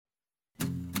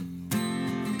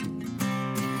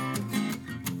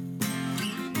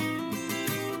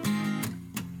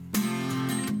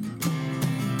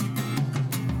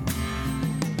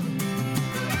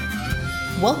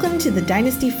Welcome to the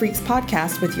Dynasty Freaks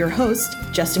podcast with your host,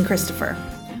 Justin Christopher.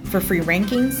 For free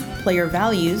rankings, player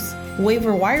values,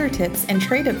 waiver wire tips, and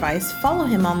trade advice, follow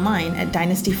him online at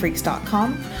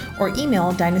dynastyfreaks.com or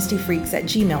email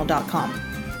dynastyfreaks@gmail.com.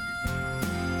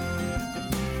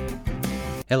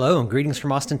 Hello and greetings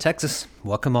from Austin, Texas.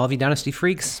 Welcome all of you Dynasty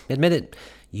Freaks. Admit it,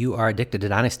 you are addicted to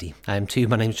Dynasty. I am too.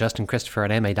 My name is Justin Christopher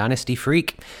and I am a Dynasty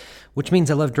Freak, which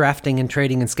means I love drafting and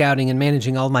trading and scouting and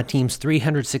managing all of my teams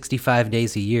 365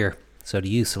 days a year. So do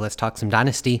you. So let's talk some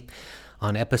Dynasty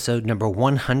on episode number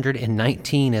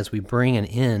 119 as we bring an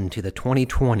end to the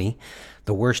 2020,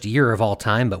 the worst year of all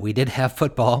time, but we did have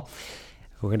football.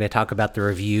 We're going to talk about the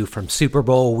review from Super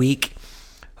Bowl week.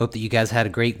 Hope that you guys had a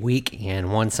great week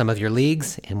and won some of your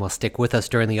leagues, and will stick with us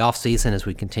during the offseason as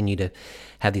we continue to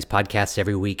have these podcasts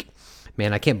every week.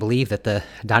 Man, I can't believe that the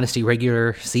Dynasty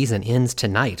regular season ends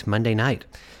tonight, Monday night.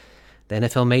 The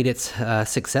NFL made it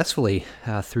successfully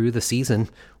through the season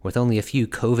with only a few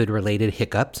COVID-related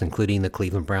hiccups, including the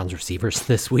Cleveland Browns receivers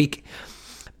this week.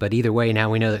 But either way, now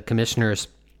we know that commissioners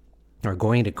are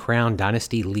going to crown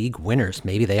Dynasty League winners.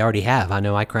 Maybe they already have. I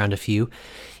know I crowned a few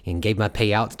and gave my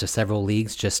payouts to several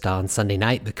leagues just on Sunday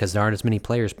night because there aren't as many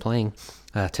players playing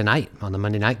tonight on the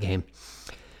Monday night game.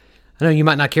 I know you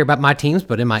might not care about my teams,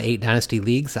 but in my 8 Dynasty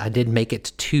leagues, I did make it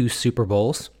to 2 Super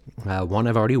Bowls. One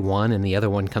I've already won, and the other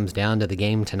one comes down to the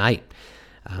game tonight.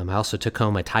 I also took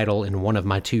home a title in one of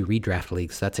my 2 redraft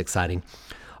leagues. That's exciting.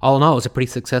 All in all, it was a pretty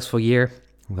successful year.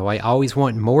 Though I always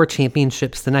want more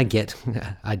championships than I get,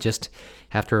 I just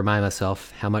have to remind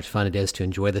myself how much fun it is to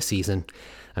enjoy the season.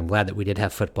 I'm glad that we did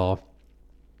have football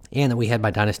and that we had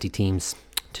my Dynasty teams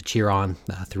to cheer on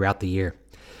throughout the year.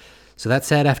 So that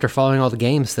said, after following all the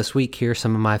games this week, here are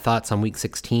some of my thoughts on Week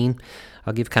 16.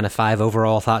 I'll give kind of 5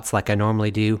 overall thoughts like I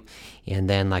normally do. And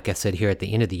then, like I said, here at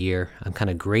the end of the year, I'm kind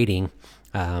of grading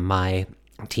my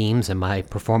teams and my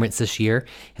performance this year.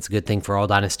 It's a good thing for all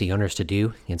Dynasty owners to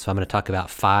do. And so I'm going to talk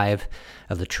about 5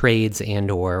 of the trades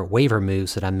and or waiver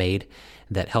moves that I made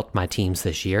that helped my teams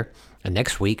this year. And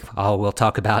next week, we'll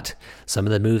talk about some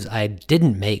of the moves I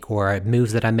didn't make or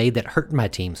moves that I made that hurt my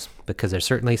teams, because there's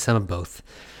certainly some of both,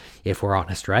 if we're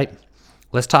honest, right?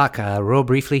 Let's talk real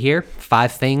briefly here.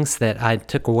 5 things that I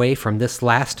took away from this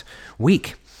last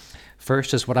week.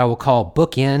 First is what I will call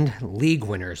bookend league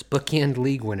winners. Bookend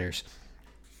league winners.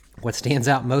 What stands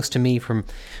out most to me from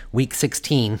Week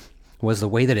 16 was the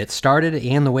way that it started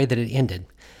and the way that it ended.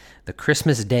 The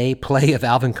Christmas Day play of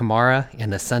Alvin Kamara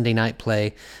and the Sunday night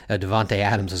play of Davante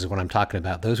Adams is what I'm talking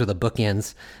about. Those were the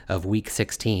bookends of Week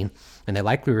 16, and they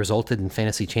likely resulted in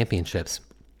fantasy championships.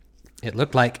 It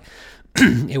looked like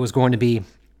it was going to be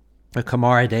a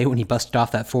Kamara day when he busted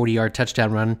off that 40-yard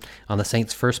touchdown run on the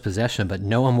Saints' first possession, but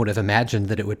no one would have imagined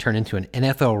that it would turn into an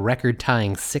NFL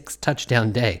record-tying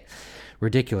 6-touchdown day.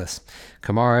 Ridiculous.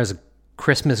 Kamara's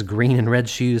Christmas green and red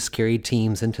shoes carried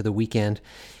teams into the weekend,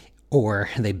 or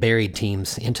they buried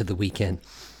teams into the weekend.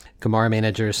 Kamara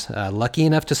managers lucky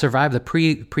enough to survive the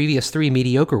previous 3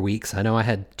 mediocre weeks. I know I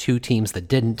had 2 teams that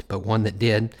didn't, but one that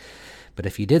did. But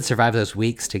if you did survive those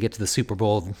weeks to get to the Super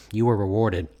Bowl, you were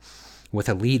rewarded with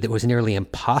a lead that was nearly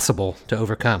impossible to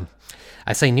overcome.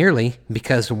 I say nearly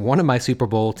because one of my Super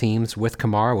Bowl teams with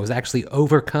Kamara was actually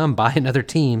overcome by another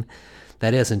team.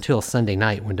 That is, until Sunday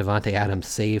night when Davante Adams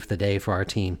saved the day for our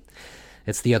team.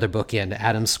 It's the other bookend.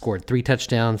 Adams scored 3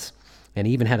 touchdowns and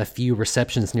even had a few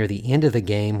receptions near the end of the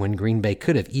game when Green Bay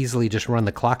could have easily just run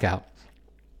the clock out.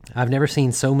 I've never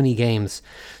seen so many games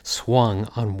swung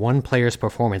on one player's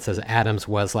performance as Adams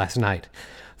was last night.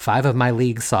 5 of my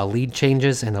leagues saw lead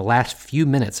changes in the last few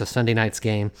minutes of Sunday night's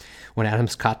game when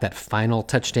Adams caught that final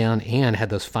touchdown and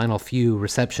had those final few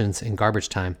receptions in garbage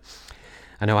time.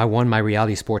 I know I won my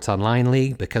Reality Sports Online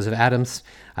league because of Adams.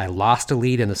 I lost a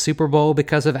lead in the Super Bowl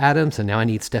because of Adams, and now I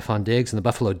need Stephon Diggs and the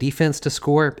Buffalo defense to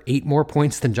score 8 more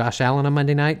points than Josh Allen on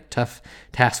Monday night. Tough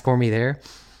task for me there.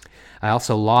 I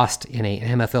also lost in a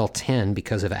MFL 10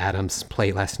 because of Adams'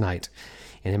 play last night.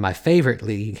 And in my favorite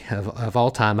league of all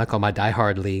time, I call my Die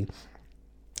Hard League,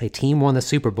 a team won the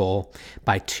Super Bowl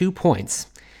by 2 points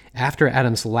after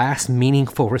Adams' last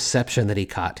meaningful reception that he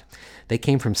caught. They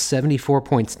came from 74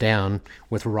 points down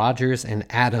with the Rodgers and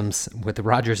Adams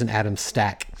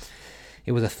stack.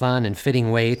 It was a fun and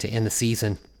fitting way to end the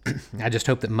season. I just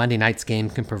hope that Monday night's game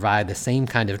can provide the same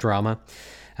kind of drama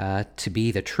to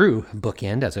be the true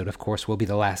bookend, as it, of course, will be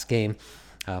the last game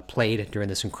played during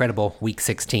this incredible Week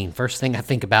 16. First thing I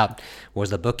think about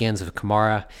was the bookends of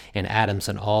Kamara and Adams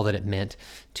and all that it meant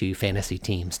to fantasy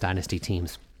teams, dynasty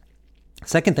teams.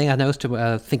 Second thing I noticed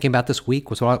thinking about this week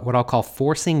was what I'll call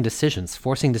forcing decisions.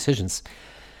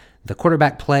 The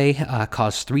quarterback play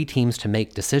caused 3 teams to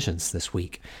make decisions this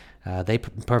week. They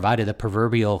provided the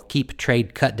proverbial keep,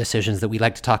 trade, cut decisions that we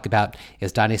like to talk about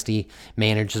as dynasty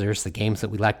managers, the games that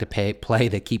we like to play,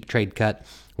 the keep, trade, cut.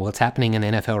 Well, it's happening in the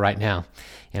NFL right now.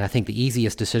 And I think the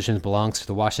easiest decision belongs to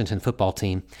the Washington football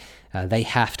team. They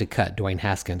have to cut Dwayne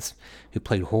Haskins, who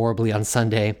played horribly on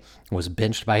Sunday, was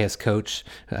benched by his coach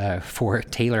for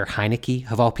Taylor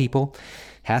Heineke, of all people.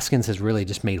 Haskins has really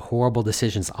just made horrible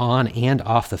decisions on and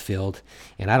off the field,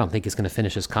 and I don't think he's going to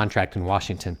finish his contract in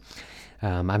Washington.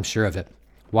 I'm sure of it.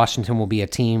 Washington will be a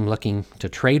team looking to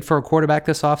trade for a quarterback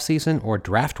this offseason or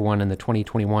draft one in the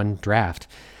 2021 draft.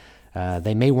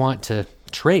 They may want to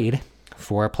trade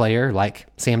for a player like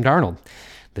Sam Darnold.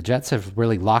 The Jets have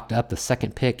really locked up the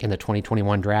second pick in the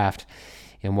 2021 draft.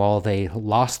 And while they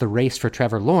lost the race for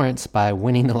Trevor Lawrence by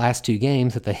winning the last two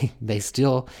games, that they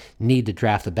still need to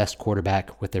draft the best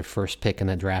quarterback with their first pick in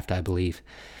the draft, I believe.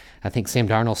 I think Sam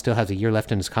Darnold still has a year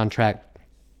left in his contract,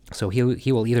 so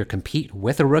he will either compete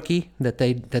with a rookie that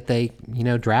they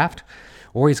draft,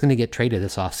 or he's going to get traded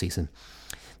this offseason.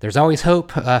 There's always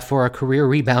hope for a career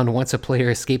rebound once a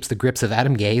player escapes the grips of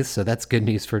Adam Gase, so that's good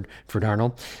news for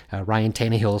Darnold. Ryan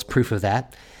Tannehill is proof of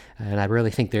that. And I really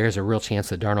think there is a real chance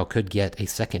that Darnold could get a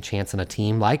second chance on a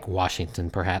team like Washington,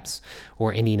 perhaps,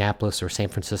 or Indianapolis or San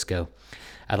Francisco.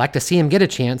 I'd like to see him get a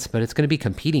chance, but it's going to be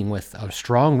competing with a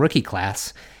strong rookie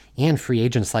class and free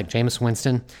agents like Jameis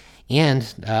Winston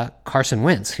and Carson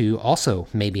Wentz, who also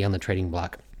may be on the trading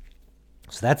block.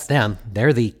 So that's them.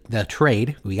 They're the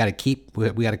trade. We got to keep,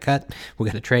 we got to cut, we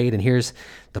got to trade, and here's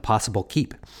the possible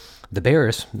keep. The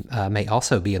Bears may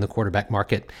also be in the quarterback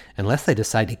market unless they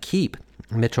decide to keep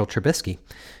Mitchell Trubisky,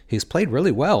 who's played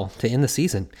really well to end the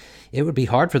season. It would be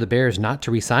hard for the Bears not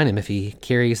to re-sign him if he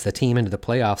carries the team into the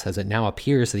playoffs, as it now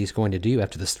appears that he's going to do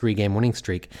after this 3-game winning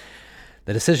streak.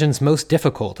 The decision's most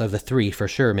difficult of the three, for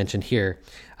sure, mentioned here.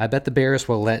 I bet the Bears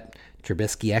will let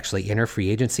Trubisky actually enter free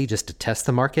agency just to test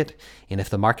the market, and if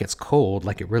the market's cold,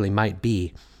 like it really might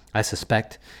be, I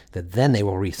suspect that then they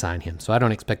will re-sign him. So I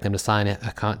don't expect them to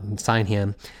sign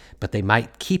him, but they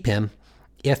might keep him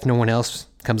if no one else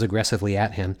comes aggressively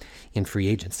at him in free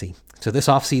agency. So this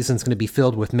offseason is going to be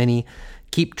filled with many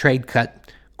keep, trade,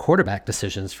 cut quarterback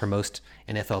decisions for most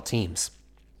NFL teams.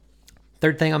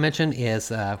 Third thing I'll mention is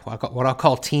what I'll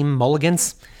call team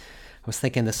mulligans. I was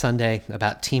thinking this Sunday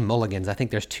about team mulligans. I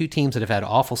think there's two teams that have had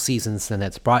awful seasons, and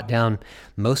that's brought down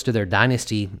most of their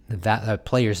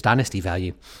players' dynasty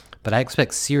value. But I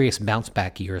expect serious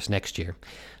bounce-back years next year.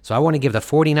 So I want to give the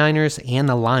 49ers and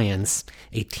the Lions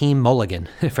a team mulligan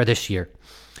for this year.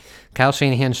 Kyle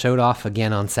Shanahan showed off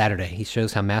again on Saturday. He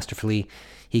shows how masterfully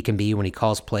he can be when he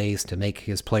calls plays to make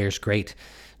his players great.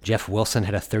 Jeff Wilson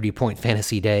had a 30-point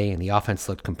fantasy day, and the offense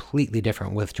looked completely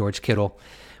different with George Kittle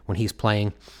when he's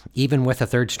playing, even with a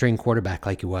third-string quarterback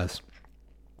like he was.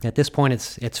 At this point,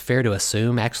 it's fair to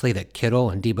assume, actually, that Kittle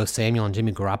and Deebo Samuel and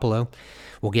Jimmy Garoppolo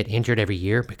will get injured every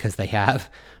year, because they have.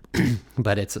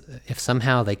 But if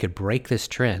somehow they could break this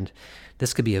trend,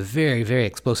 this could be a very, very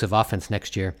explosive offense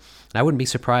next year. And I wouldn't be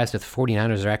surprised if the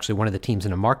 49ers are actually one of the teams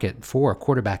in the market for a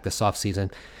quarterback this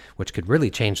offseason, which could really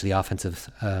change the offensive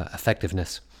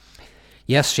effectiveness.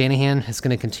 Yes, Shanahan is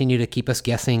going to continue to keep us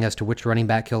guessing as to which running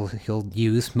back he'll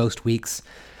use most weeks,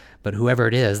 but whoever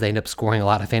it is, they end up scoring a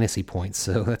lot of fantasy points,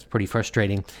 so that's pretty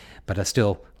frustrating, but I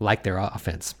still like their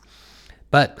offense.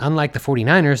 But unlike the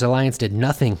 49ers, the Lions did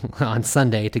nothing on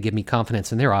Sunday to give me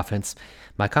confidence in their offense.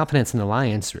 My confidence in the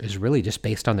Lions is really just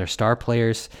based on their star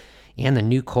players and the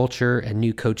new culture and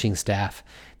new coaching staff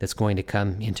that's going to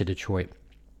come into Detroit.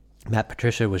 Matt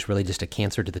Patricia was really just a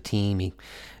cancer to the team. He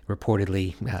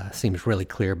reportedly seems really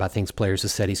clear about things players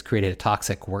have said. He's created a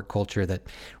toxic work culture that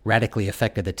radically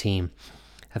affected the team.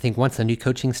 I think once the new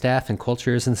coaching staff and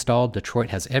culture is installed, Detroit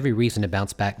has every reason to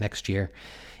bounce back next year,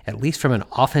 at least from an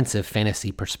offensive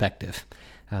fantasy perspective.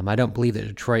 I don't believe that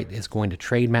Detroit is going to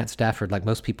trade Matt Stafford like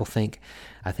most people think.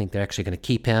 I think they're actually going to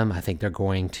keep him. I think they're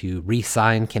going to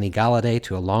re-sign Kenny Galladay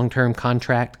to a long-term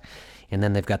contract. And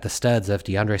then they've got the studs of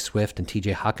DeAndre Swift and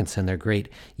TJ Hawkinson. They're great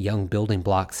young building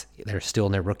blocks that are still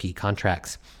in their rookie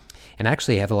contracts. And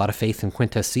actually, I have a lot of faith in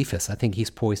Quintez Cephas. I think he's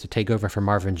poised to take over for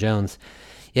Marvin Jones,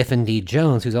 if indeed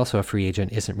Jones, who's also a free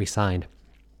agent, isn't re-signed.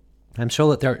 I'm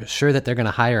sure that they're going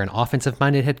to hire an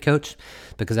offensive-minded head coach,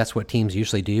 because that's what teams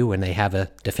usually do when they have a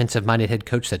defensive-minded head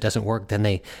coach that doesn't work. Then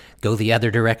they go the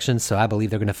other direction. So I believe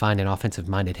they're going to find an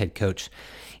offensive-minded head coach.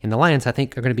 And the Lions, I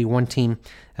think, are going to be one team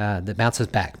that bounces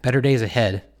back. Better days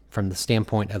ahead from the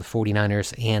standpoint of the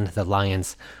 49ers and the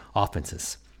Lions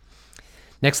offenses.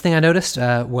 Next thing I noticed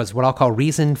was what I'll call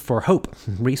reason for hope.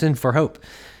 Reason for hope.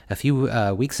 A few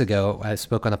weeks ago, I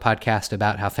spoke on the podcast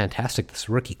about how fantastic this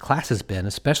rookie class has been,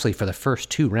 especially for the first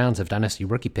 2 rounds of Dynasty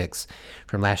rookie picks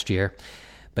from last year.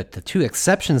 But the 2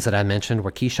 exceptions that I mentioned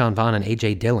were Keyshawn Vaughn and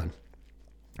A.J. Dillon.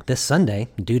 This Sunday,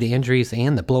 due to injuries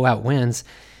and the blowout wins,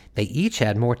 they each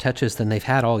had more touches than they've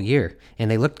had all year, and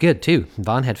they looked good too.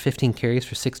 Vaughn had 15 carries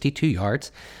for 62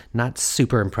 yards. Not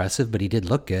super impressive, but he did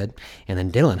look good. And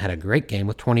then Dillon had a great game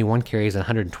with 21 carries and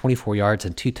 124 yards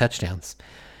and 2 touchdowns.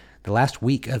 The last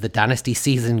week of the Dynasty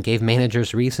season gave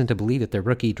managers reason to believe that their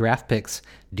rookie draft picks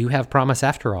do have promise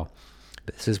after all.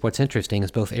 This is what's interesting,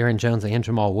 is both Aaron Jones and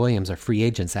Jamal Williams are free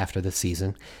agents after this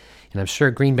season. And I'm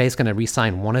sure Green Bay's going to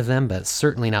re-sign one of them, but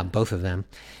certainly not both of them.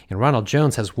 And Ronald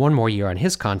Jones has 1 more year on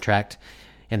his contract,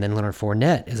 and then Leonard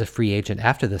Fournette is a free agent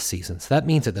after this season. So that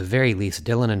means at the very least,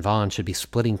 Dillon and Vaughn should be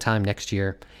splitting time next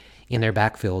year in their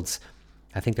backfields.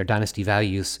 I think their dynasty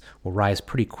values will rise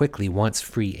pretty quickly once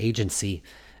free agency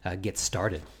gets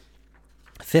started.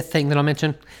 5th thing that I'll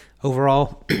mention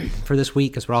overall for this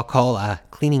week is what I'll call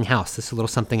cleaning house. This is a little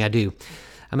something I do.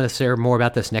 I'm going to share more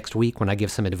about this next week when I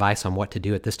give some advice on what to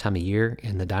do at this time of year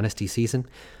in the dynasty season.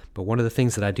 But one of the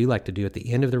things that I do like to do at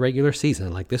the end of the regular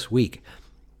season, like this week,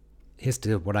 is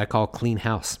to what I call clean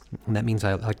house. And that means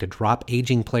I like to drop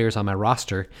aging players on my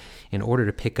roster in order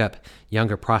to pick up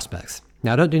younger prospects.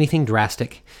 Now, I don't do anything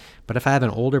drastic, but if I have an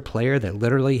older player that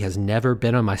literally has never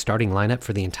been on my starting lineup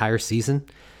for the entire season,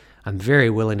 I'm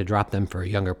very willing to drop them for a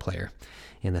younger player.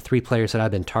 And the 3 players that I've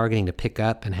been targeting to pick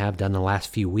up and have done the last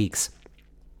few weeks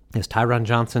is Tyron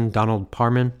Johnson, Donald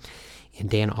Parman, and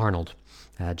Dan Arnold.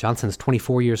 Johnson's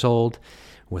 24 years old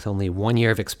with only 1 year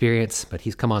of experience, but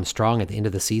he's come on strong at the end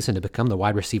of the season to become the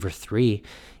wide receiver 3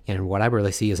 in what I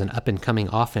really see as an up-and-coming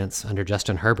offense under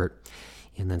Justin Herbert.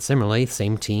 And then similarly,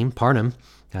 same team, Parham,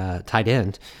 tight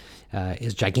end,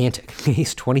 is gigantic.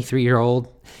 He's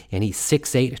 23-year-old, and he's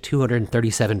 6'8",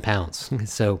 237 pounds.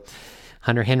 So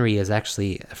Hunter Henry is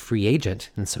actually a free agent,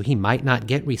 and so he might not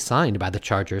get re-signed by the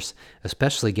Chargers,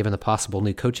 especially given the possible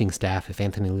new coaching staff if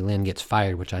Anthony Lynn gets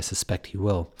fired, which I suspect he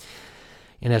will.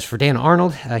 And as for Dan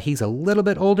Arnold, he's a little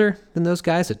bit older than those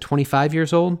guys at 25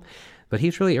 years old, but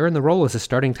he's really earned the role as a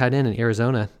starting tight end in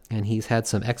Arizona, and he's had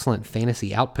some excellent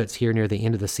fantasy outputs here near the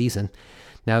end of the season.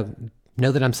 Now,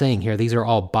 know that I'm saying here, these are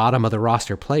all bottom of the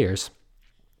roster players,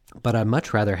 but I'd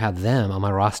much rather have them on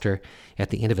my roster at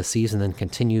the end of a season than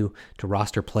continue to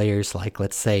roster players like,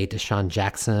 let's say, Deshaun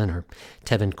Jackson or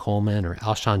Tevin Coleman or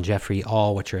Alshon Jeffrey,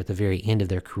 all which are at the very end of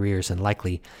their careers and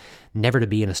likely never to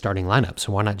be in a starting lineup.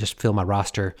 So why not just fill my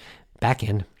roster back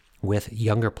in with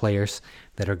younger players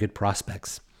that are good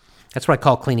prospects? That's what I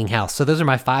call cleaning house. So those are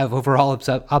my 5 overall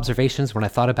observations when I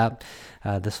thought about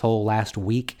this whole last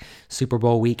week, Super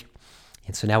Bowl week.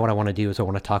 And so now what I want to do is I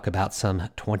want to talk about some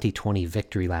 2020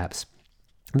 victory laps.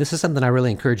 This is something I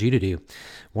really encourage you to do.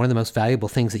 One of the most valuable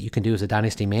things that you can do as a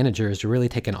dynasty manager is to really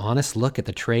take an honest look at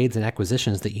the trades and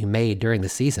acquisitions that you made during the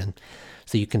season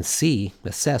so you can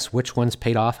assess which ones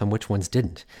paid off and which ones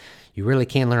didn't. You really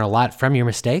can learn a lot from your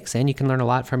mistakes, and you can learn a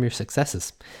lot from your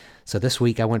successes. So this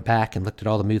week I went back and looked at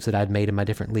all the moves that I'd made in my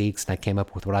different leagues, and I came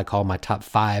up with what I call my top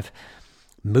 5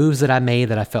 moves that I made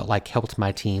that I felt like helped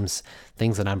my teams,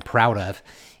 things that I'm proud of.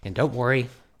 And don't worry,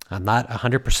 I'm not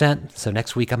 100%, so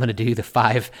next week I'm going to do the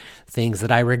 5 things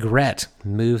that I regret,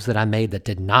 moves that I made that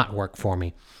did not work for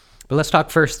me. But let's talk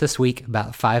first this week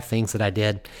about 5 things that I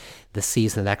did this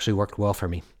season that actually worked well for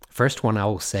me. First one I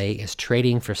will say is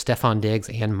trading for Stephon Diggs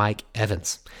and Mike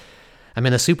Evans. I'm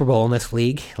in the Super Bowl in this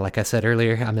league. Like I said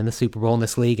earlier, I'm in the Super Bowl in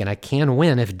this league, and I can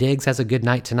win if Diggs has a good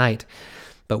night tonight.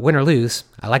 But win or lose,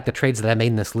 I like the trades that I made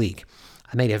in this league.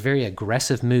 I made a very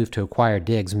aggressive move to acquire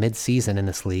Diggs mid-season in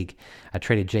this league. I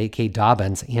traded J.K.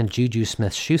 Dobbins and Juju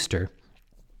Smith-Schuster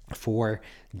for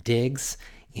Diggs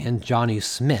and Jonnu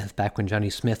Smith, back when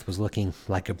Jonnu Smith was looking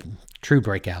like a true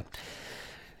breakout.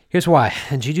 Here's why.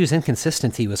 Juju's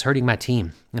inconsistency was hurting my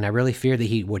team, and I really feared that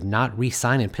he would not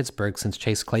re-sign in Pittsburgh since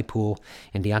Chase Claypool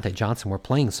and Deontay Johnson were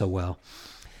playing so well.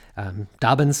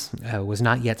 Dobbins was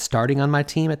not yet starting on my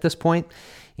team at this point,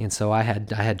 and so I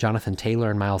had Jonathan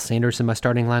Taylor and Miles Sanders in my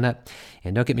starting lineup.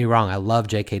 And don't get me wrong, I love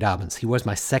J.K. Dobbins. He was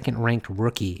my second-ranked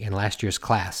rookie in last year's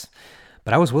class.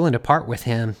 But I was willing to part with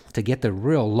him to get the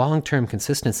real long-term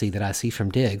consistency that I see from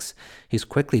Diggs, who's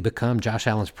quickly become Josh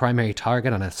Allen's primary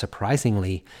target on a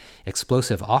surprisingly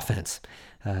explosive offense.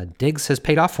 Diggs has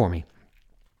paid off for me,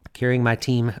 carrying my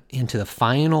team into the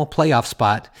final playoff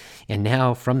spot, and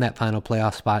now from that final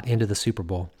playoff spot into the Super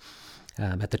Bowl.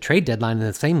 At the trade deadline in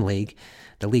the same league,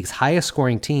 the league's highest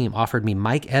scoring team offered me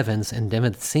Mike Evans and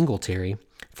Devin Singletary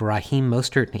for Raheem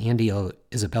Mostert and Andy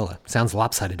Isabella. Sounds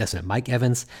lopsided, doesn't it? Mike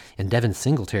Evans and Devin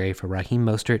Singletary for Raheem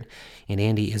Mostert and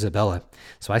Andy Isabella.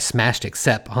 So I smashed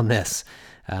accept on this.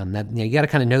 You got to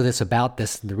kind of know this about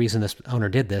this. The reason this owner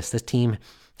did this team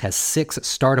has 6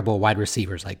 startable wide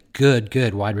receivers, like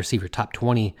good wide receiver, top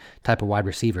 20 type of wide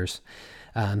receivers.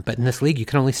 But in this league, you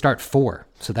can only start 4.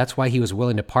 So that's why he was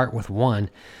willing to part with 1.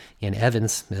 And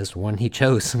Evans is the one he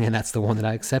chose, and that's the one that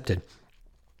I accepted.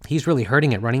 He's really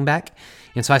hurting at running back.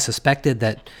 And so I suspected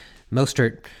that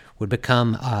Mostert would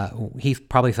become, he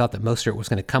probably thought that Mostert was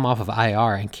going to come off of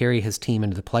IR and carry his team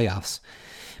into the playoffs.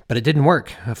 But it didn't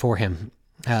work for him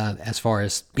as far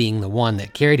as being the one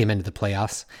that carried him into the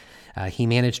playoffs. He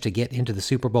managed to get into the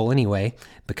Super Bowl anyway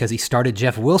because he started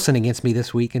Jeff Wilson against me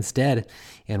this week instead.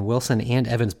 And Wilson and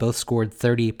Evans both scored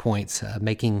 30 points,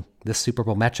 making this Super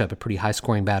Bowl matchup a pretty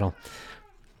high-scoring battle.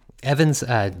 Evans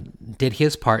did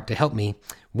his part to help me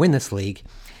win this league.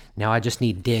 Now I just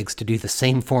need Diggs to do the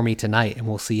same for me tonight, and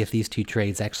we'll see if these 2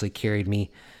 trades actually carried me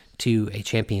to a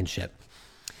championship.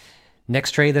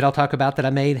 Next trade that I'll talk about that I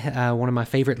made, one of my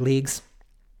favorite leagues,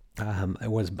 it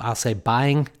was, I'll say,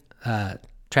 buying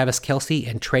Travis Kelce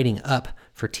and trading up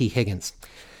for T. Higgins.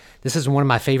 This is one of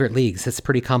my favorite leagues. It's a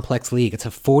pretty complex league. It's a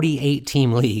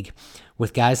 48-team league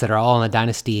with guys that are all in the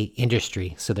dynasty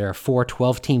industry. So there are 4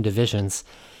 12-team divisions.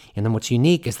 And then what's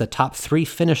unique is the top 3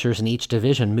 finishers in each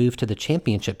division move to the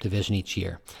championship division each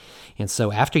year. And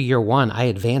so after year 1, I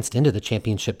advanced into the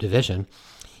championship division.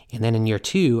 And then in year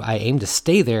 2, I aimed to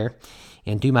stay there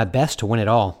and do my best to win it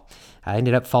all. I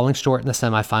ended up falling short in the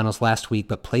semifinals last week,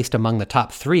 but placed among the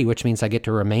top 3, which means I get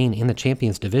to remain in the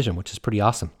Champions Division, which is pretty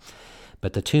awesome.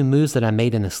 But the 2 moves that I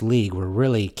made in this league were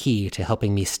really key to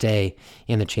helping me stay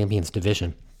in the Champions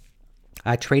Division.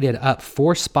 I traded up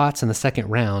 4 spots in the second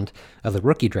round of the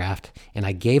rookie draft, and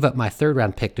I gave up my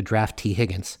third-round pick to draft T.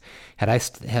 Higgins. Had I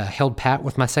held pat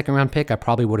with my second-round pick, I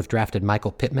probably would have drafted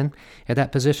Michael Pittman at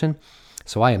that position.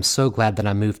 So I am so glad that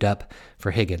I moved up for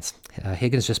Higgins.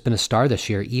 Higgins just been a star this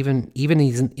year, even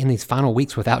in these final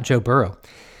weeks without Joe Burrow.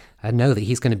 I know that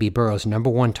he's going to be Burrow's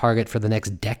number 1 target for the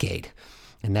next decade,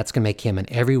 and that's going to make him an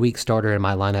every week starter in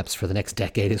my lineups for the next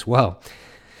decade as well.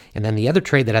 And then the other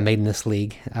trade that I made in this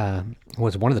league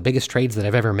was one of the biggest trades that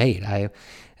I've ever made.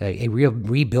 A real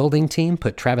rebuilding team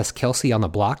put Travis Kelce on the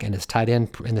block in this tight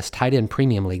end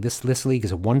premium league. This league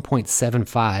is a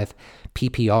 1.75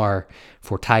 PPR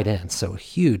for tight ends, so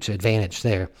huge advantage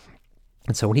there.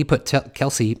 And so when he put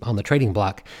Kelce on the trading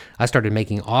block, I started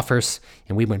making offers,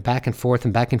 and we went back and forth,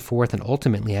 and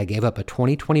ultimately I gave up a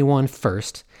 2021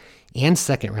 first and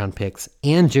second round picks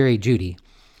and Jerry Jeudy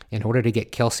in order to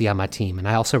get Kelce on my team. And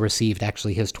I also received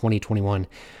actually his 2021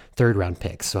 third round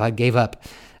picks. So I gave up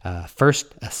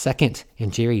first, a second,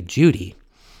 and Jerry Jeudy.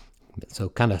 So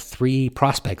kind of 3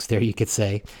 prospects there, you could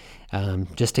say,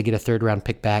 just to get a third round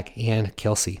pick back and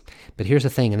Kelce. But here's the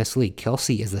thing in this league,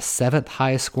 Kelce is the 7th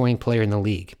highest scoring player in the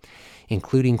league,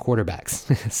 including quarterbacks.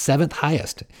 7th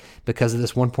highest because of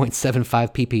this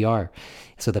 1.75 PPR.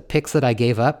 So the picks that I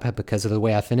gave up because of the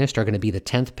way I finished are going to be the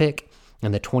 10th pick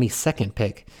and the 22nd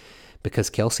pick because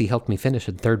Kelce helped me finish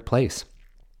in 3rd place.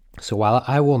 So while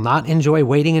I will not enjoy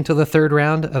waiting until the 3rd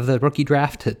round of the rookie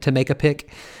draft to make a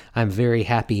pick, I'm very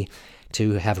happy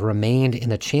to have remained in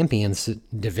the Champions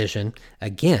Division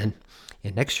again.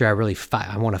 And next year,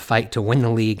 I want to fight to win the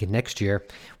league next year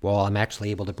while I'm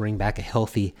actually able to bring back a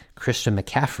healthy Christian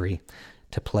McCaffrey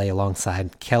to play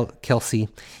alongside Kelce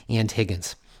and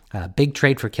Higgins. Big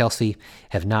trade for Kelce.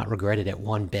 Have not regretted it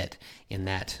one bit in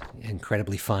that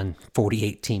incredibly fun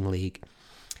 48-team league.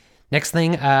 Next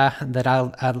thing that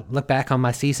I'll look back on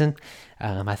my season,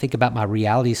 I think about my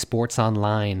Reality Sports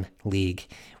Online league,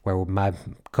 where my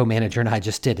co-manager and I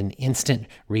just did an instant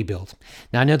rebuild.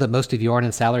 Now, I know that most of you aren't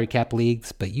in salary cap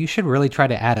leagues, but you should really try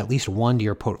to add at least 1 to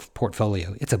your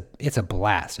portfolio. It's a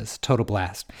blast. It's a total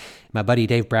blast. My buddy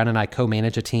Dave Brown and I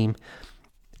co-manage a team,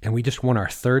 and we just won our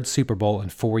 3rd Super Bowl in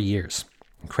 4 years.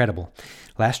 Incredible.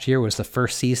 Last year was the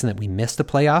first season that we missed the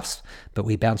playoffs, but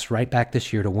we bounced right back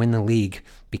this year to win the league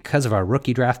because of our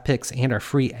rookie draft picks and our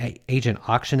free agent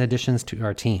auction additions to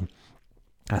our team.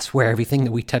 I swear everything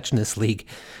that we touched in this league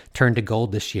turned to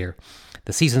gold this year.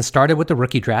 The season started with the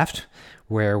rookie draft,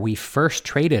 where we first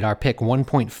traded our pick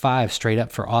 1.5 straight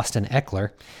up for Austin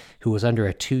Eckler, who was under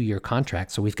a 2-year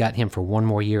contract. So we've got him for 1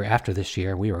 more year after this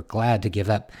year. We were glad to give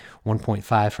up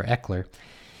 1.5 for Eckler.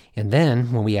 And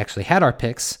then when we actually had our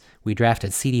picks, we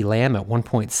drafted CeeDee Lamb at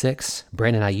 1.6,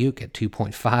 Brandon Ayuk at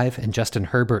 2.5, and Justin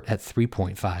Herbert at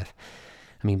 3.5. I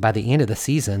mean, by the end of the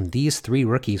season, these 3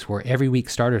 rookies were every week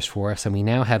starters for us, and we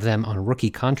now have them on rookie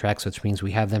contracts, which means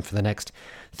we have them for the next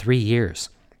 3 years.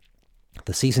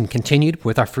 The season continued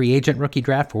with our free agent rookie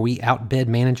draft, where we outbid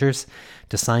managers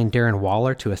to sign Darren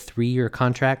Waller to a 3-year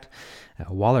contract.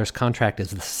 Waller's contract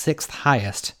is the 6th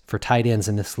highest for tight ends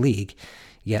in this league,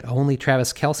 yet only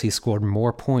Travis Kelce scored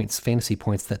more points, fantasy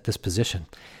points, at this position.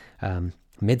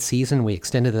 Mid-season, we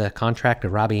extended the contract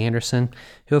of Robbie Anderson,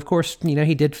 who, of course,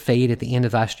 he did fade at the end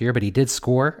of last year, but he did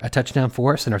score a touchdown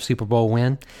for us in our Super Bowl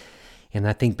win. And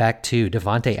I think back to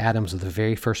Davante Adams was the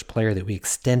very first player that we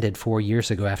extended 4 years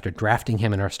ago after drafting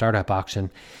him in our startup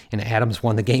auction, and Adams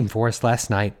won the game for us last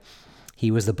night.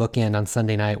 He was the bookend on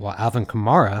Sunday night, while Alvin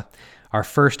Kamara, our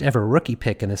first ever rookie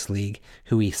pick in this league,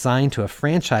 who we signed to a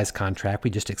franchise contract, we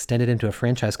just extended him to a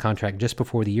franchise contract just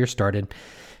before the year started,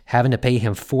 having to pay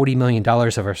him $40 million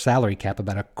of our salary cap,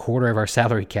 about a quarter of our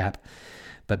salary cap.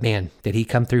 But man, did he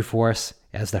come through for us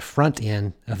as the front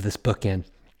end of this bookend.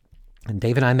 And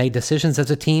Dave and I made decisions as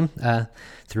a team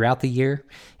throughout the year,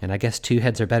 and I guess 2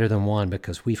 heads are better than 1,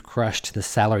 because we've crushed the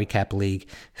salary cap league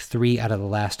 3 out of the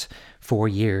last 4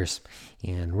 years.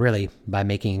 And really, by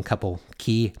making a couple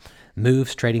key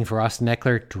moves, trading for Austin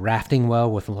Eckler, drafting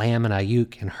well with Lamb and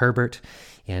Ayuk and Herbert,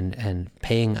 and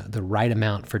paying the right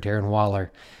amount for Darren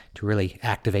Waller to really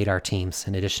activate our teams,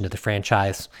 in addition to the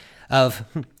franchise of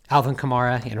Alvin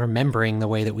Kamara, and remembering the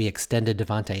way that we extended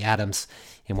Davante Adams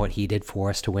and what he did for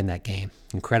us to win that game.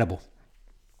 Incredible.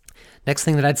 Next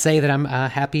thing that I'd say that I'm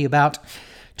happy about,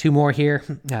 2 more here,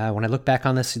 when I look back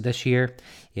on this year,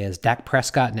 is Dak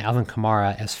Prescott and Alvin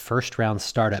Kamara as first-round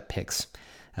startup picks.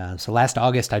 So last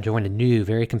August, I joined a new,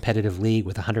 very competitive league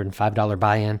with a $105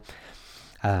 buy-in.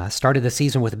 Started the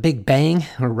season with a big bang,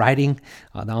 riding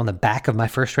on the back of my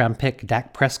first-round pick,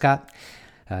 Dak Prescott.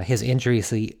 His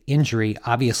injury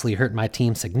obviously hurt my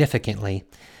team significantly,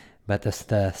 but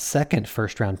the second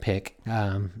first-round pick,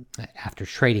 after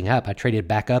trading up, I traded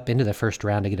back up into the first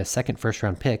round to get a second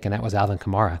first-round pick, and that was Alvin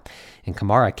Kamara. And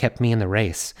Kamara kept me in the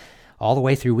race all the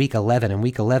way through Week 11. In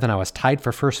Week 11, I was tied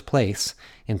for first place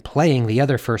in playing the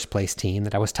other first-place team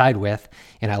that I was tied with,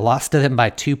 and I lost to them by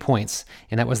 2 points,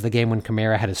 and that was the game when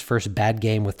Kamara had his first bad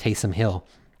game with Taysom Hill.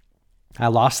 I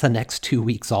lost the next 2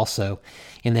 weeks also,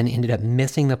 and then ended up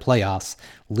missing the playoffs,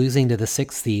 losing to the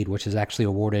 6th seed, which is actually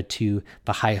awarded to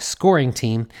the highest scoring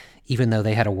team, even though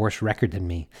they had a worse record than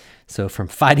me. So from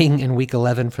fighting in Week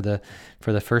 11 for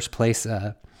the first place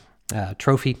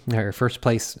trophy, or first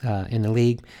place in the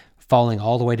league, falling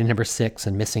all the way to number 6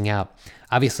 and missing out.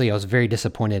 Obviously, I was very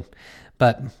disappointed.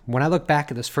 But when I look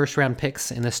back at those first-round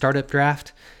picks in the startup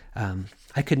draft,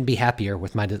 I couldn't be happier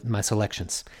with my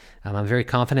selections. I'm very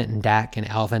confident in Dak and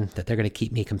Alvin that they're going to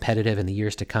keep me competitive in the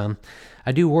years to come.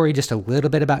 I do worry just a little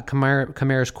bit about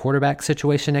Kamara's quarterback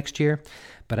situation next year,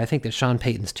 but I think that Sean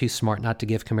Payton's too smart not to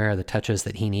give Kamara the touches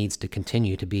that he needs to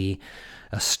continue to be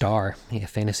a star, a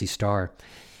fantasy star.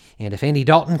 And if Andy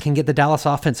Dalton can get the Dallas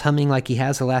offense humming like he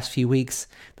has the last few weeks,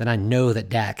 then I know that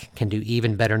Dak can do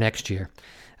even better next year.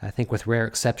 I think with rare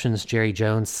exceptions, Jerry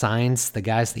Jones signs the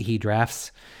guys that he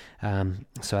drafts.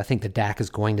 So I think that Dak is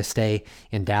going to stay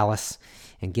in Dallas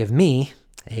and give me,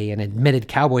 an admitted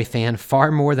Cowboy fan,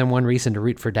 far more than one reason to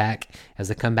root for Dak as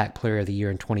the comeback player of the year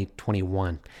in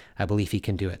 2021. I believe he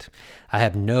can do it. I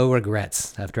have no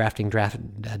regrets of drafting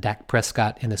Dak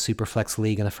Prescott in the Superflex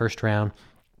League in the first round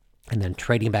and then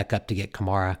trading back up to get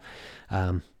Kamara.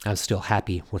 I'm still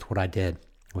happy with what I did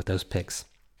with those picks.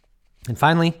 And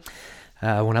finally,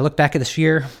 when I look back at this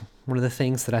year, one of the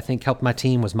things that I think helped my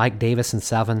team was Mike Davis and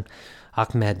Salvon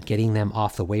Ahmed, getting them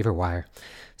off the waiver wire.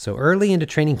 So early into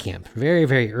training camp, very,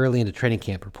 very early into training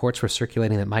camp, reports were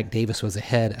circulating that Mike Davis was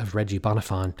ahead of Reggie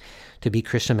Bonifant to be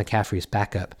Christian McCaffrey's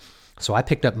backup. So I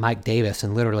picked up Mike Davis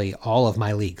in literally all of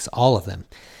my leagues, all of them.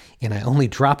 And I only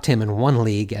dropped him in one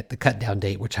league at the cutdown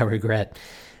date, which I regret,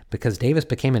 because Davis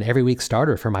became an every week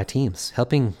starter for my teams,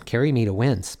 helping carry me to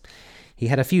wins. He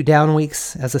had a few down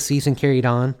weeks as the season carried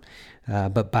on,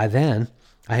 but by then,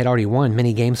 I had already won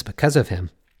many games because of him.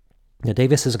 Now,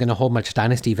 Davis isn't going to hold much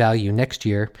dynasty value next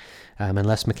year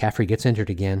unless McCaffrey gets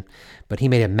injured again, but he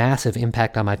made a massive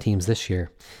impact on my teams this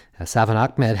year. Salvon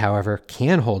Ahmed, however,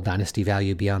 can hold dynasty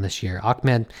value beyond this year.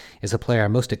 Ahmed is a player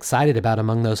I'm most excited about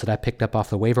among those that I picked up off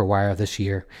the waiver wire this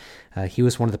year. He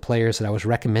was one of the players that I was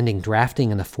recommending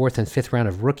drafting in the 4th and 5th round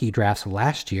of rookie drafts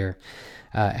last year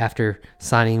after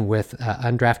signing with as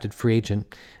an undrafted free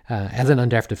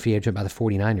agent by the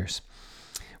 49ers.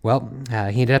 Well,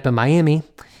 he ended up in Miami,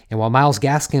 and while Myles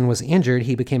Gaskin was injured,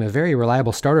 he became a very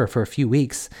reliable starter for a few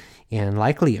weeks and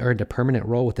likely earned a permanent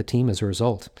role with the team as a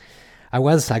result. I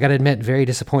got to admit, very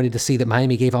disappointed to see that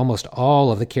Miami gave almost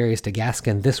all of the carries to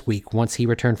Gaskin this week once he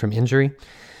returned from injury,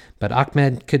 but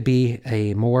Ahmed could be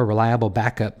a more reliable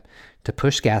backup to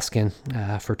push Gaskin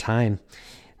for time.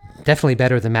 definitely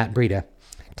better than Matt Breida.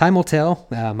 Time will tell.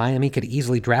 Miami could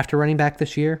easily draft a running back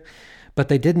this year, but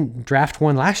they didn't draft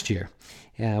one last year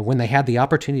when they had the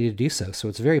opportunity to do so. So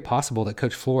it's very possible that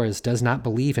Coach Flores does not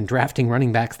believe in drafting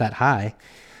running backs that high.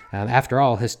 After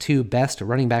all, his two best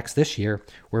running backs this year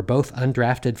were both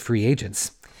undrafted free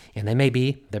agents, and they may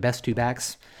be the best two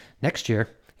backs next year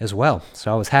as well.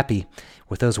 So I was happy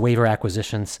with those waiver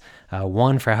acquisitions,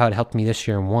 one for how it helped me this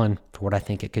year and one for what I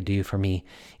think it could do for me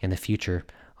in the future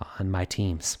on my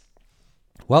teams.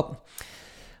 Well,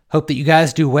 hope that you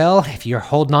guys do well. If you're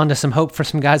holding on to some hope for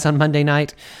some guys on Monday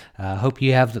night, hope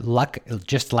you have luck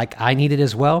just like I needed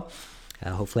as well.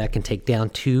 Hopefully I can take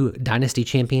down 2 Dynasty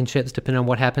championships depending on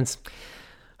what happens.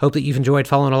 Hope that you've enjoyed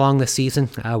following along this season.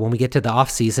 When we get to the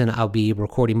off season, I'll be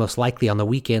recording most likely on the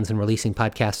weekends and releasing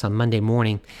podcasts on Monday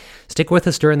morning. Stick with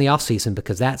us during the off season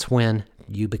because that's when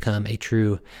you become a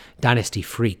true Dynasty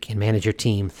freak and manage your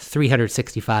team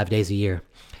 365 days a year.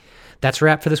 That's a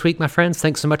wrap for this week, my friends.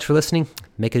 Thanks so much for listening.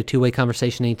 Make it a two-way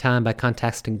conversation anytime by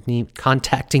contacting me at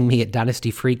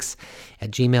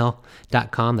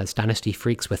dynastyfreaks@gmail.com. That's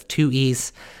dynastyfreaks with 2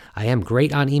 E's. I am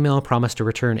great on email, promise to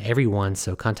return every one,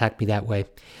 so contact me that way.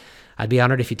 I'd be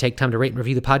honored if you take time to rate and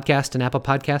review the podcast in Apple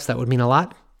Podcasts. That would mean a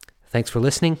lot. Thanks for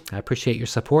listening. I appreciate your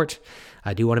support.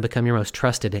 I do want to become your most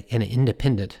trusted and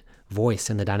independent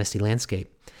voice in the Dynasty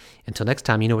landscape. Until next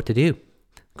time, you know what to do.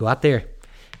 Go out there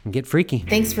and get freaky.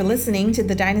 Thanks for listening to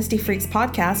the Dynasty Freaks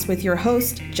podcast with your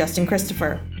host, Justin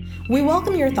Christopher. We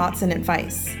welcome your thoughts and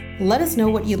advice. Let us know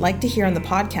what you'd like to hear on the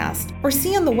podcast or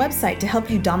see on the website to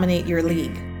help you dominate your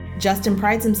league. Justin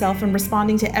prides himself in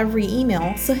responding to every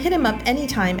email, so hit him up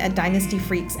anytime at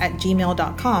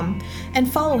dynastyfreaks@gmail.com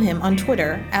and follow him on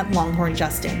Twitter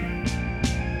 @LonghornJustin.